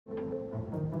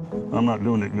I'm not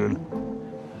doing it good.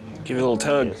 Give it a little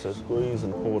tug. Yeah, so squeeze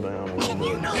and pull down a little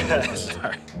bit.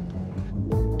 Sorry.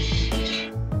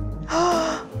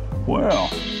 Well,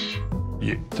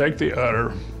 you take the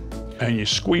udder and you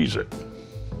squeeze it.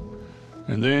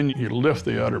 And then you lift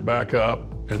the udder back up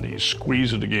and then you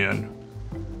squeeze it again.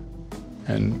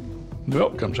 And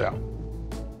milk comes out.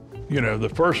 You know, the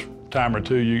first time or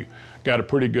two, you got a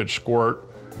pretty good squirt.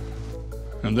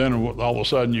 And then all of a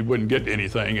sudden you wouldn't get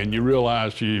anything and you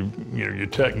realized your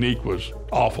technique was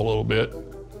off a little bit.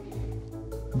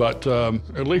 But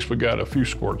at least we got a few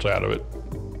squirts out of it.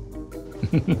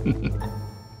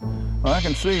 I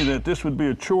can see that this would be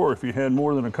a chore if you had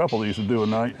more than a couple of these to do a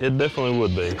night. It definitely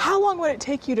would be. How long would it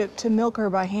take you to milk her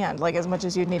by hand, like as much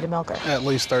as you'd need to milk her? At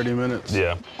least 30 minutes.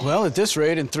 Yeah. Well, at this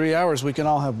rate, in 3 hours, we can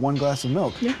all have 1 glass of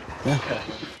milk. Yeah.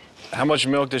 How much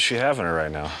milk does she have in her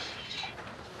right now?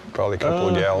 Probably a couple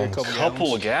of gallons. A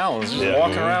couple of gallons? Just Yeah.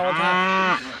 walking around with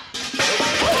that?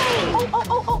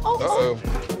 Uh-oh.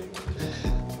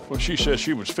 Well, she said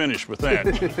she was finished with that.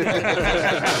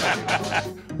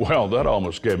 Well, that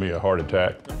almost gave me a heart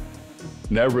attack.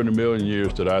 Never in a million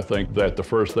years did I think that the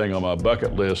first thing on my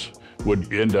bucket list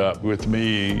would end up with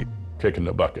me kicking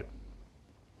the bucket.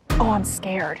 Oh, I'm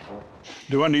scared.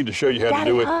 Do I need to show you how to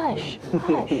do it? Hush,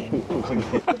 hush.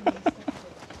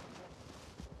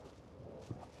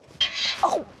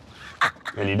 Oh.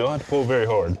 And you don't have to pull very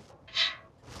hard.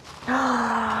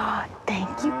 Ah,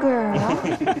 thank you, girl.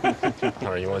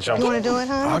 All right, you want to jump? You want to do it,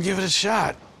 huh? I'll give it a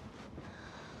shot.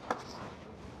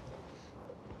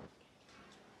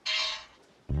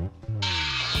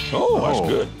 Oh, that's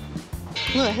good.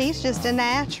 Look, he's just a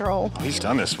natural. He's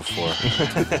done this before.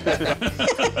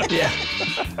 Yeah.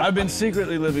 I've been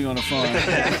secretly living on a farm.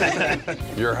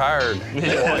 You're hired.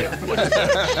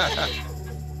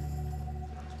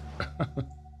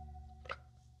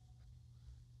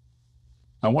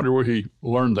 I wonder where he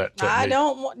learned that technique. I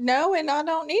don't know, and I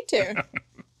don't need to.